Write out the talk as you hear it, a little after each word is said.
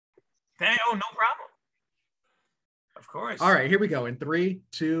Oh, no problem. Of course. All right, here we go in 3,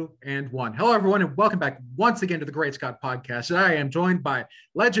 2, and 1. Hello, everyone, and welcome back once again to the Great Scott Podcast. And I am joined by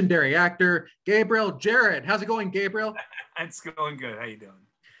legendary actor Gabriel Jarret. How's it going, Gabriel? It's going good. How you doing?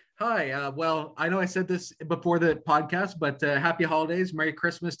 Hi. Well, I know I said this before the podcast, but happy holidays, Merry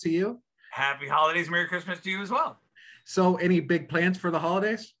Christmas to you. Happy holidays, Merry Christmas to you as well. So, any big plans for the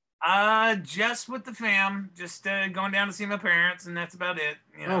holidays? Just with the fam, just going down to see my parents, and that's about it.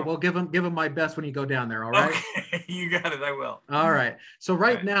 You know? Oh, well, give them my best when you go down there. All right. Okay, you got it. I will. All right. So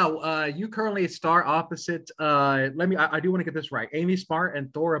now, you currently star opposite. I do want to get this right. Amy Smart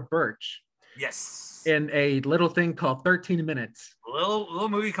and Thora Birch. Yes. In a little thing called 13 Minutes. A little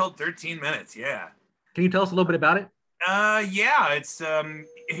movie called 13 Minutes. Yeah. Can you tell us a little bit about it? Yeah, it's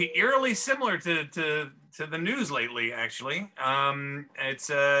eerily similar to the news lately, actually.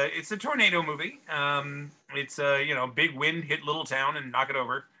 It's a tornado movie. It's big wind hit little town and knock it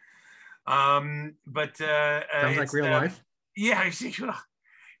over. Sounds like real life. Yeah,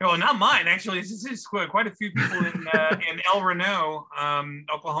 well, not mine actually. It's quite a few people in El Reno,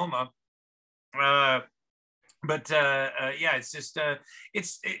 Oklahoma. It's just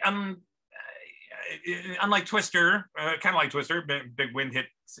unlike Twister, kind of like Twister, big wind hit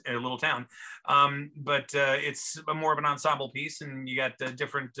a little town. It's more of an ensemble piece, and you got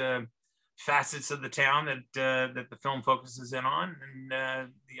different facets of the town that the film focuses in on, and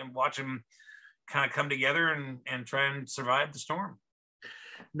you watch them kind of come together and try and survive the storm.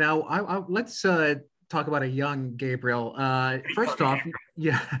 Now, let's talk about a young Gabriel. First off,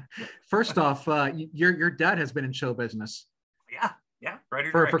 your dad has been in show business. Yeah,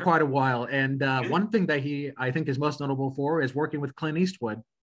 right. For quite a while, and one thing that I think is most notable for is working with Clint Eastwood.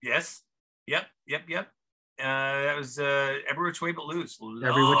 Yes. Yep. That was Every Which Way But Loose.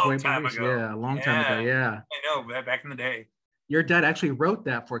 Every Which Way But Loose. Yeah, a long time ago. Yeah. I know. Back in the day. Your dad actually wrote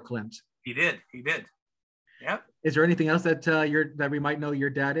that for Clint. He did. Yep. Is there anything else that we might know your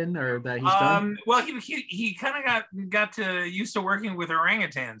dad in, or that he's done? Well, he kind of got used to working with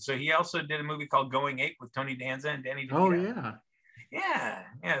orangutans. So he also did a movie called Going Ape with Tony Danza and Danny DeVito. Oh yeah. Yeah.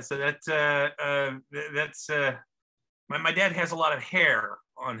 So that's my dad has a lot of hair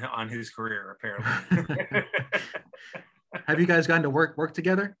on his career, apparently. Have you guys gotten to work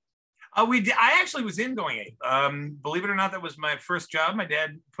together? We did. I actually was in Going Ape. Believe it or not, that was my first job. My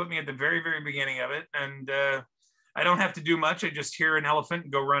dad put me at the very, very beginning of it, and I don't have to do much. I just hear an elephant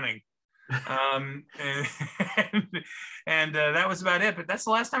and go running. And that was about it. But that's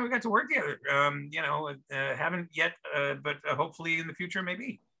the last time we got to work together. Haven't yet, but hopefully in the future,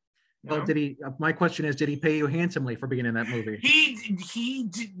 maybe. Well, did he? My question is, did he pay you handsomely for being in that movie? He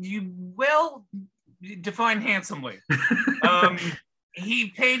define handsomely. He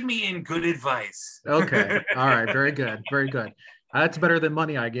paid me in good advice. Okay. All right. Very good. That's better than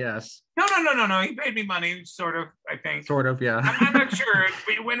money, I guess. No. He paid me money, sort of, I think. Sort of, yeah. I'm not sure.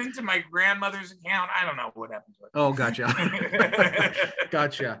 It went into my grandmother's account. I don't know what happened to it. Oh,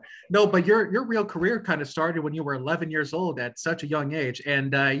 gotcha. No, but your real career kind of started when you were 11 years old at such a young age.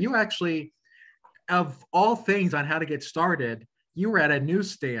 And you actually, of all things on how to get started, you were at a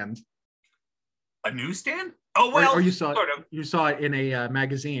newsstand. A newsstand? Oh, well, or you saw it in a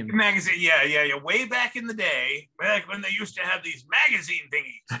magazine. Magazine, yeah. Way back in the day, back when they used to have these magazine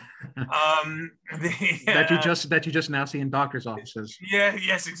thingies. That you just now see in doctors' offices. Yeah.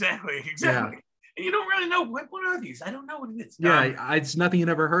 Yes. Exactly. Yeah. You don't really know what are these. I don't know what it is. Yeah, it's nothing you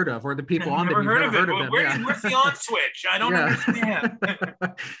never heard of, or the people on them you've never heard of them. Where's the on switch? I don't understand.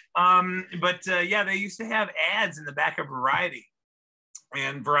 They used to have ads in the back of Variety.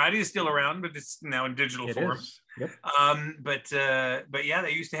 And Variety is still around, but it's now in digital form. Yep.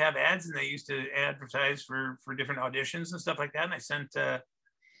 They used to have ads, and they used to advertise for different auditions and stuff like that. And I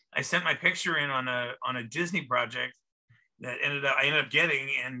sent my picture in on a Disney project that I ended up getting,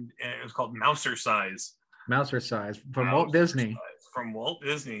 and it was called Mouser Size. Mouser Size from Walt Disney. From Walt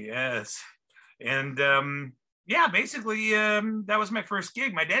Disney, yes. And basically that was my first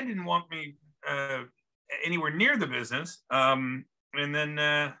gig. My dad didn't want me anywhere near the business. And then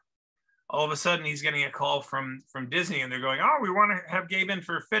all of a sudden he's getting a call from Disney, and they're going, "Oh, we want to have Gabe in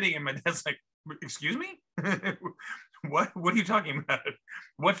for a fitting." And my dad's like, "Excuse me? What are you talking about?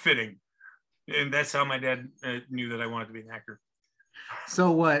 What fitting?" And that's how my dad knew that I wanted to be an actor.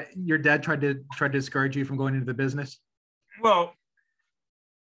 So what, your dad tried to discourage you from going into the business? Well,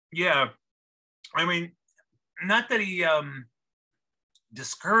 yeah. I mean, not that he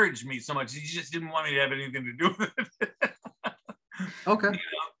discouraged me so much. He just didn't want me to have anything to do with it. Okay.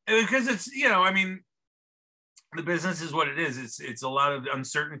 Because it's, I mean, the business is what it is. It's a lot of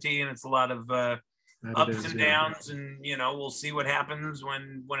uncertainty, and it's a lot of That it ups is, and yeah. downs, and we'll see what happens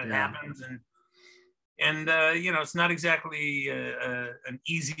when it Yeah. happens, and it's not exactly an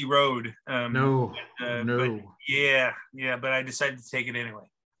easy road. No, But no. yeah, but I decided to take it anyway.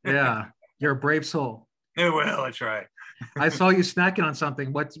 Yeah, you're a brave soul. Yeah, well, I try. I saw you snacking on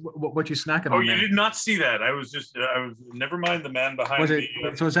something. What you snacking Oh, on you there? did not see that. I was, never mind the man behind Was it,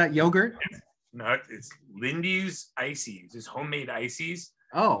 me. so is that yogurt? No, it's Lindy's Ices. It's homemade ices.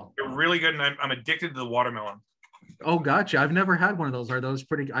 Oh, They're really good, and I'm addicted to the watermelon. oh, gotcha. I've never had one of those. Are those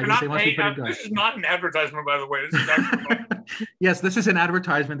pretty? I They're guess they not must be paid. pretty good. This is not an advertisement, by the way. This is actually Yes, this is an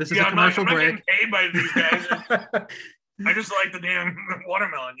advertisement. This is a I'm not commercial break. getting paid by these guys. I just like the damn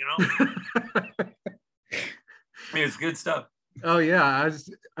watermelon, It's good stuff. Oh yeah,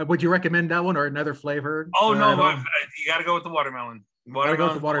 would you recommend that one or another flavor? Oh no, you got to go with the watermelon. Gotta go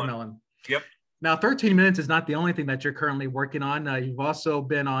with the watermelon. Yep. Now, 13 Minutes is not the only thing that you're currently working on. You've also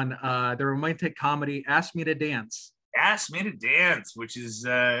been on the romantic comedy Ask Me to Dance. Ask Me to Dance, which is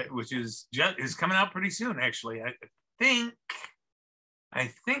coming out pretty soon. Actually, I think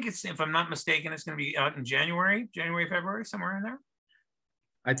it's, if I'm not mistaken, it's going to be out in January, February, somewhere in there.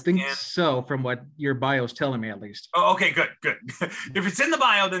 I think so, from what your bio is telling me, at least. Oh, okay, good. If it's in the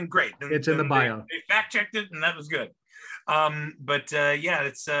bio, then great. It's in the bio. They fact checked it, and that was good. Yeah,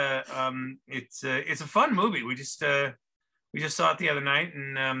 it's a fun movie. We just saw it the other night,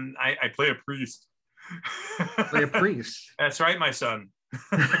 and I play a priest. Play a priest. That's right, my son.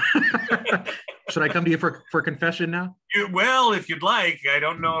 Should I come to you for confession now? Well, if you'd like. I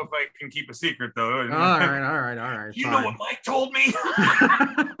don't know if I can keep a secret, though. All right. You know what Mike told me?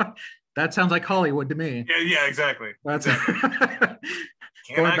 That sounds like Hollywood to me. Yeah, exactly. That's Cannot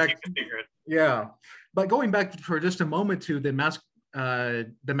keep a secret. Yeah, but going back for just a moment to the mouse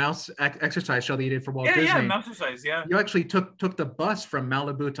exercise show that you did for Walt Disney. Yeah, mouse exercise. Yeah, you actually took the bus from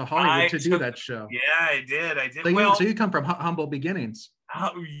Malibu to Hollywood to do that show. Yeah, I did. So you come from humble beginnings.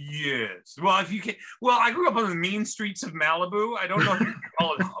 Yes. Well, if you can. Well, I grew up on the mean streets of Malibu. I don't know if you can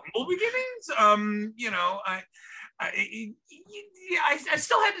call it humble beginnings. I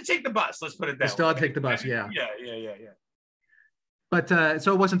still had to take the bus. Let's put it that way. Still had to take the bus. Yeah. Yeah. But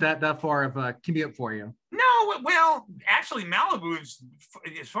so it wasn't that far of a commute for you. No, well, actually, Malibu is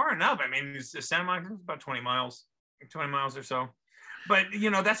far enough. I mean, it's Santa Monica is about 20 miles or so. But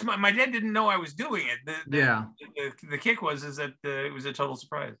that's my dad didn't know I was doing it. The kick was that it was a total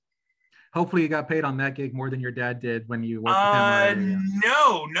surprise. Hopefully, you got paid on that gig more than your dad did when you worked with him.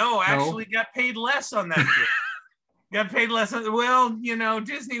 No, actually got paid less on that gig. Got paid less. Well,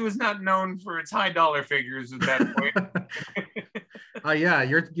 Disney was not known for its high dollar figures at that point. Yeah,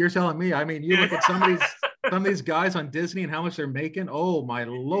 you're telling me. I mean, you look at some of these guys on Disney and how much they're making. Oh my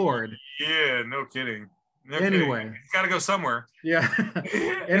Lord. Yeah, no kidding. Anyway, it's got to go somewhere. Yeah.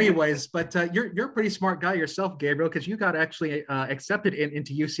 Anyways, but you're a pretty smart guy yourself, Gabriel, because you got actually accepted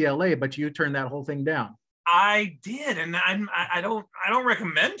into UCLA, but you turned that whole thing down. I did, and I don't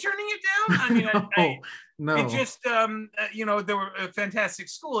recommend turning it down. I mean, no. It just they were a fantastic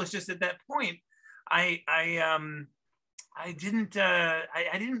school. It's just at that point, I didn't.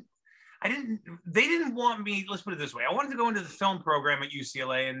 They didn't want me. Let's put it this way. I wanted to go into the film program at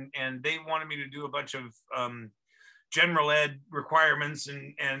UCLA, and they wanted me to do a bunch of general ed requirements,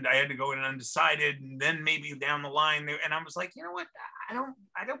 and I had to go in undecided, and then maybe down the line there. And I was like, you know what? I don't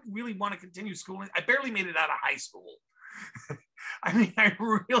really want to continue schooling. I barely made it out of high school. I mean, I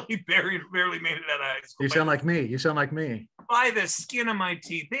really barely made it out of high school. You sound like me. By the skin of my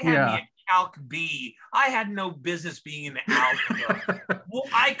teeth. They had me at Calc B. I had no business being in algebra. Well,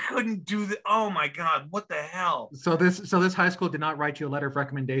 I couldn't do that. Oh my God, what the hell? So this high school did not write you a letter of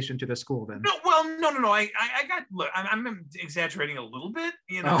recommendation to the school then? No, well, no. I got, look, I'm exaggerating a little bit.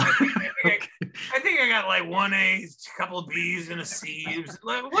 I think I got like 1 A, a couple of B's, and a C. It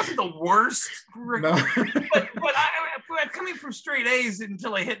wasn't the worst. No. but I coming from straight A's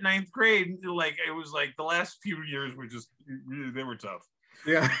until I hit 9th grade, like it was like the last few years were just, they were tough.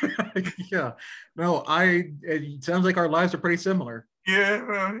 Yeah. Yeah. No, it sounds like our lives are pretty similar.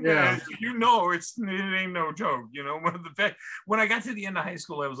 Yeah. It ain't no joke. One of the fact, when I got to the end of high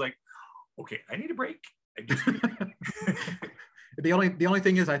school, I was like, okay, I need a break. The only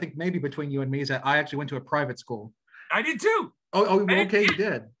thing is, I think maybe between you and me is that I actually went to a private school. I did too. Oh, okay, you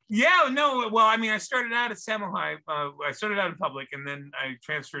did. Yeah, no. Well, I mean, I started out at Samuel High. I started out in public, and then I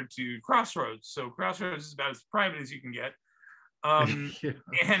transferred to Crossroads. So Crossroads is about as private as you can get. They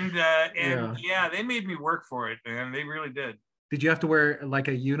made me work for it, man. They really did. Did you have to wear like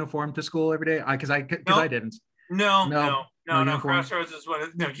a uniform to school every day? Because I didn't. No. Crossroads is what.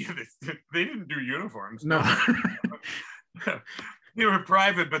 They didn't do uniforms. No. They were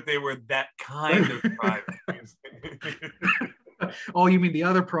private, but they were that kind of private. Oh, you mean the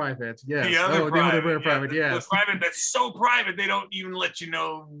other privates? Yes. The other the private, other private. Yes. The private that's so private they don't even let you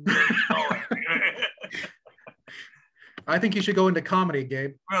know where you're going. I think you should go into comedy,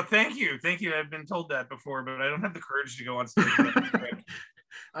 Gabe. Well, thank you. I've been told that before, but I don't have the courage to go on stage.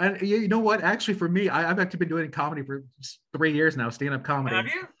 You know what? Actually, for me, I've actually been doing comedy for 3 years now, stand-up comedy. Have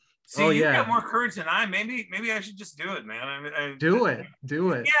you? See, you got more courage than I. Maybe I should just do it, man. Do it.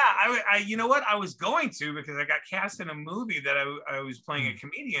 Yeah, I you know what? I was going to, because I got cast in a movie that I was playing a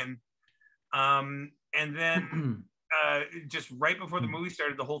comedian, and then just right before the movie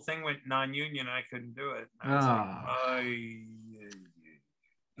started, the whole thing went non-union, and I couldn't do it.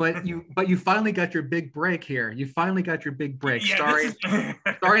 But you finally got your big break here. You finally got your big break, yeah,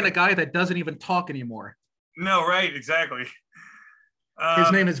 starring a guy that doesn't even talk anymore. No, right, exactly.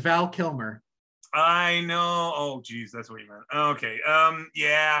 His name is Val Kilmer. I know. Oh, geez, that's what you meant. Okay.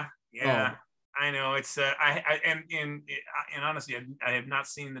 Yeah. Oh. I know. It's and honestly, I have not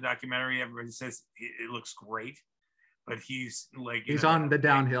seen the documentary. Everybody says it looks great, but he's like he's on the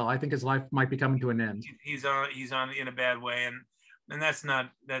downhill. I think his life might be coming to an end. He's on in a bad way, and that's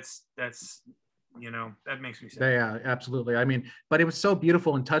that makes me sad. Yeah, absolutely. I mean, but it was so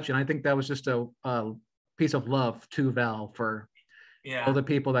beautiful and touching. I think that was just a piece of love to Val for all the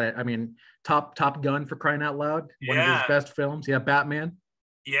people that, I mean, Top Gun, for crying out loud, one of his best films. Yeah, Batman.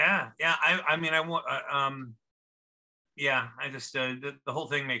 Yeah. I mean, I want. I just the whole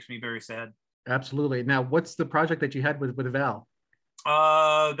thing makes me very sad. Absolutely. Now, what's the project that you had with Val?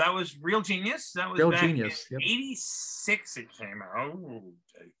 That was Real Genius. That was Real Genius. In 86 it came out.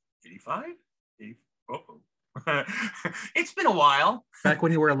 85? It's been a while. Back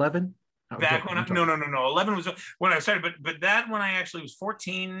when you were 11? Back when no. 11 was when I started, but that when I actually was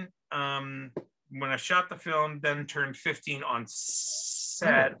 14, when I shot the film, then turned 15 on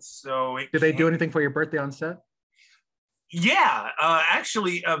set. So did they do anything for your birthday on set? Yeah,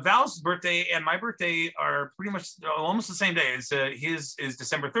 actually, Val's birthday and my birthday are pretty much almost the same day. His is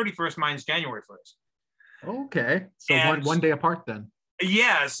December 31st, mine's January 1st. Okay, so one day apart then.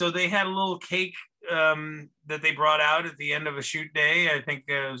 Yeah, so they had a little cake that they brought out at the end of a shoot day. I think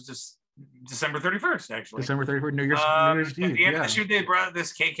it was just December 31st, actually. December 31st, New Year's Eve. At the end of the shoot, they brought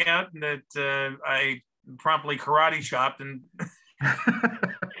this cake out that I promptly karate chopped and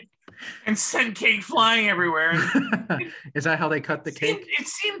and sent cake flying everywhere. Is that how they cut the cake? It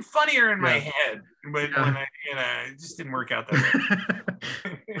seemed funnier in my head, but when it just didn't work out that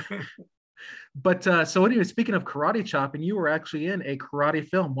way. But so anyway, speaking of karate chopping, you were actually in a karate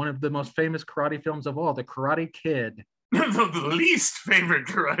film, one of the most famous karate films of all, The Karate Kid. The least favorite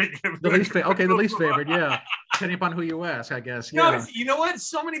karate kid. The least favorite, yeah. Depending upon who you ask, I guess. Yeah. No, you know what?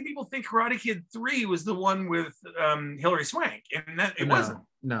 So many people think Karate Kid 3 was the one with Hilary Swank, and it wasn't.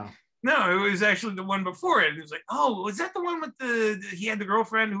 No, it was actually the one before it. It was like, oh, was that the one with he had the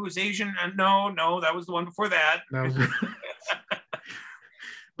girlfriend who was Asian? And no, that was the one before that.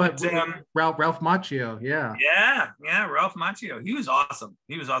 But Ralph Macchio, yeah, Ralph Macchio. He was awesome.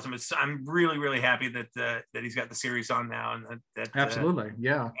 I'm really, really happy that he's got the series on now, and that absolutely,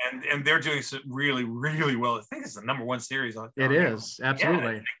 yeah. And they're doing really, really well. I think it's the number one series on. It is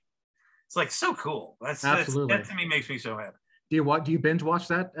absolutely. Yeah, it's like so cool. Absolutely. That to me makes me so happy. Do you binge watch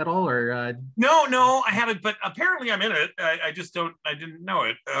that at all, or? No, I haven't. But apparently, I'm in it. I just don't. I didn't know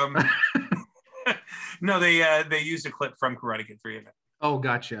it. No, they used a clip from Karate Kid 3 in it. Oh,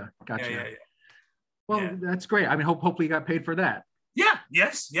 gotcha. Yeah. Well, that's great. I mean, hopefully you got paid for that. Yeah.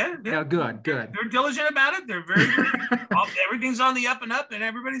 Yes. Yeah. Good. They're diligent about it. They're very, everything's on the up and up, and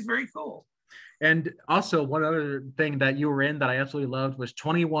everybody's very cool. And also, one other thing that you were in that I absolutely loved was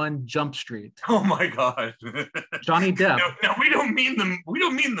 21 Jump Street. Oh my God. Johnny Depp. No, we don't mean the movie.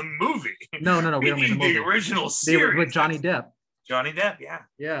 No, we don't mean the movie. The original series. With Johnny Depp. Johnny Depp, yeah.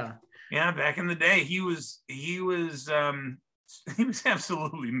 Yeah. Back in the day, he was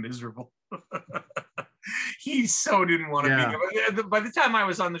absolutely miserable. He so didn't want to be. By the time I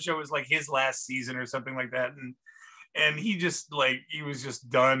was on the show, it was like his last season or something like that, and he was just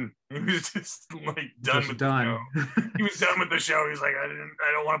done. He was just like done with the show. He was done with the show. He was like,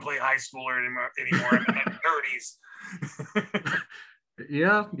 I don't want to play high schooler anymore. I'm in my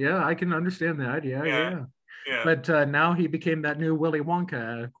 30s. Yeah, I can understand that. Yeah. But now he became that new Willy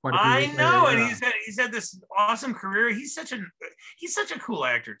Wonka. I know, and he's had this awesome career. He's such a cool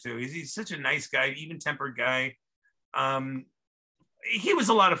actor too. He's such a nice guy, even-tempered guy. He was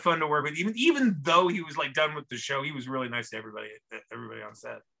a lot of fun to work with. Even though he was like done with the show, he was really nice to everybody on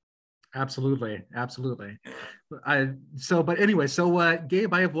set. Absolutely. But anyway,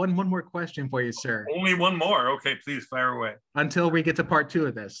 Gabe, I have one more question for you, sir. Only one more. Okay, please fire away. Until we get to part 2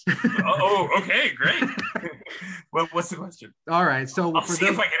 of this. Okay, great. Well, what's the question? All right, so I'll see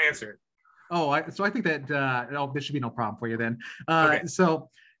if I can answer it. I think that this should be no problem for you then. Okay. So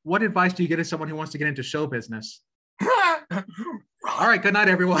what advice do you get to someone who wants to get into show business? All right, good night,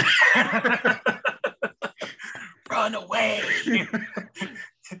 everyone. Run away.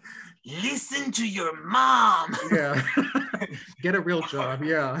 Listen to your mom. Yeah. Get a real job.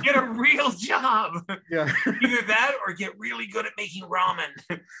 Yeah. Get a real job. Yeah. Either that or get really good at making ramen.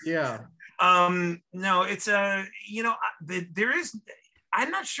 Yeah. No, it's there is.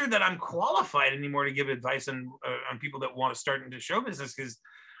 I'm not sure that I'm qualified anymore to give advice on people that want to start into show business, because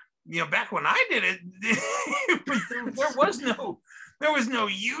back when I did it, there was no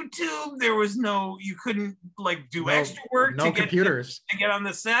YouTube. There was no, you couldn't do extra work. No computers to get on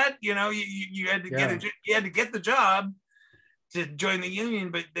the set. You had to get the job to join the union,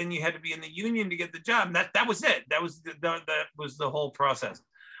 but then you had to be in the union to get the job. That was it. That was the whole process.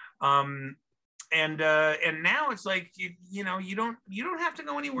 And now it's like you don't have to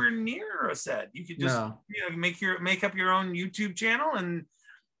go anywhere near a set. You could just make up your own YouTube channel and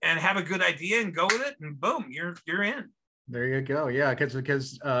have a good idea and go with it, and boom, you're in. There you go. Yeah, because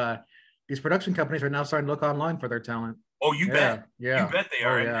these production companies are now starting to look online for their talent. Oh, you bet. Yeah, you bet they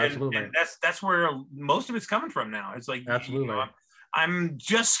are. Yeah, absolutely. And that's where most of it's coming from now. It's like absolutely. I'm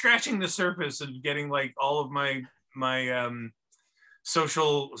just scratching the surface of getting all of my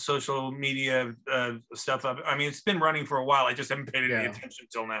social media stuff up. I mean, it's been running for a while. I just haven't paid any attention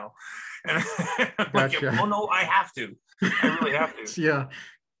till now. And gotcha. Oh no, I have to. I really have to. Yeah.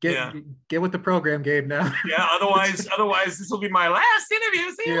 Get with the program, Gabe, now. Yeah, otherwise this will be my last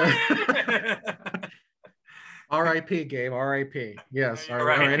interview. See you later. R.I.P. Gabe, R.I.P. Yes. All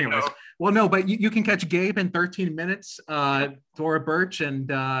right. Anyways. Well, no, but you can catch Gabe in 13 minutes, Thora Birch,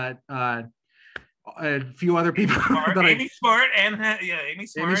 and a few other people. Amy Smart. Amy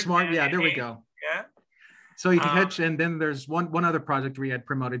Smart, yeah, there we go. Yeah. So you can catch, and then there's one other project we had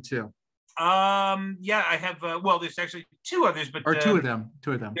promoted too. I have there's actually 2 others, but two of them.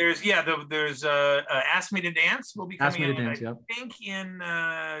 There's Ask Me to Dance will be coming. Ask Me to Dance, yeah. I think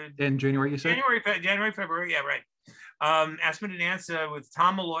in January, you said? January, February, yeah, right. Ask Me to Dance with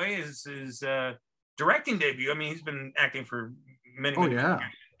Tom Malloy is his directing debut. I mean, he's been acting for many years.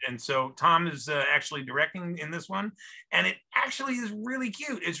 And so Tom is actually directing in this one, and it actually is really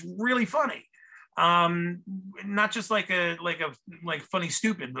cute. It's really funny. Not just like funny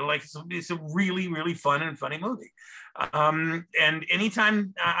stupid, but it's a really, really fun and funny movie. And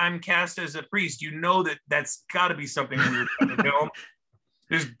anytime I'm cast as a priest, that's got to be something weird about the film.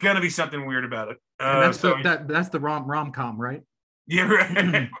 There's gonna be something weird about it. And that's the rom-com, right? Yeah,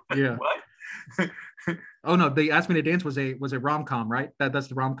 right. Yeah. What? Oh no, the Ask Me to Dance was a rom-com, right? That's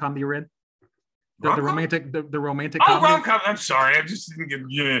the rom-com that you're in. The romantic comedy. Rom-com. I'm sorry, I just didn't get.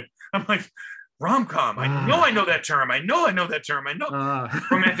 Yeah, I'm like. Rom-com. I know that term. I know that term. I know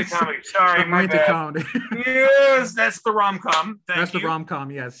romantic comedy. Sorry, romantic comedy. Yes, that's the rom-com. That's the rom-com.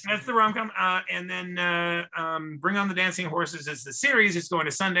 Yes, that's the rom-com. And then Bring On the Dancing Horses is the series. It's going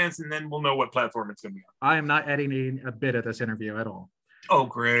to Sundance, and then we'll know what platform it's going to be on. I am not editing a bit of this interview at all. Oh,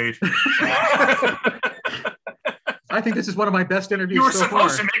 great! I think this is one of my best interviews. You were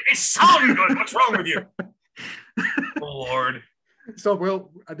supposed to make me sound good. What's wrong with you? Oh, Lord. So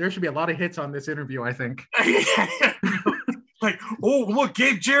there should be a lot of hits on this interview, I think. Look,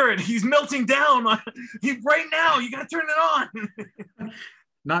 Gabe Jarret, he's melting down. Right now, you got to turn it on.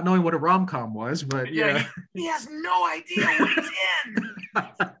 Not knowing what a rom-com was, but yeah. He has no idea what he's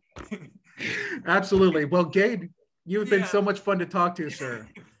in. Absolutely. Well, Gabe, you've been so much fun to talk to, sir.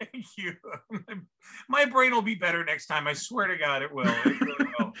 Thank you. My brain will be better next time. I swear to God, it will. It really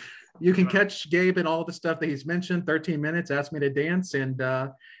will. You can catch Gabe and all the stuff that he's mentioned. 13 minutes, Ask Me to Dance, and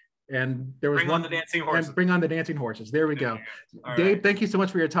there was Bring On the Dancing Horses. And Bring On the Dancing Horses. There we go. Gabe, thank you so much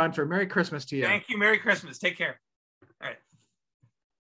for your time, sir. Merry Christmas to you. Thank you. Merry Christmas. Take care. All right.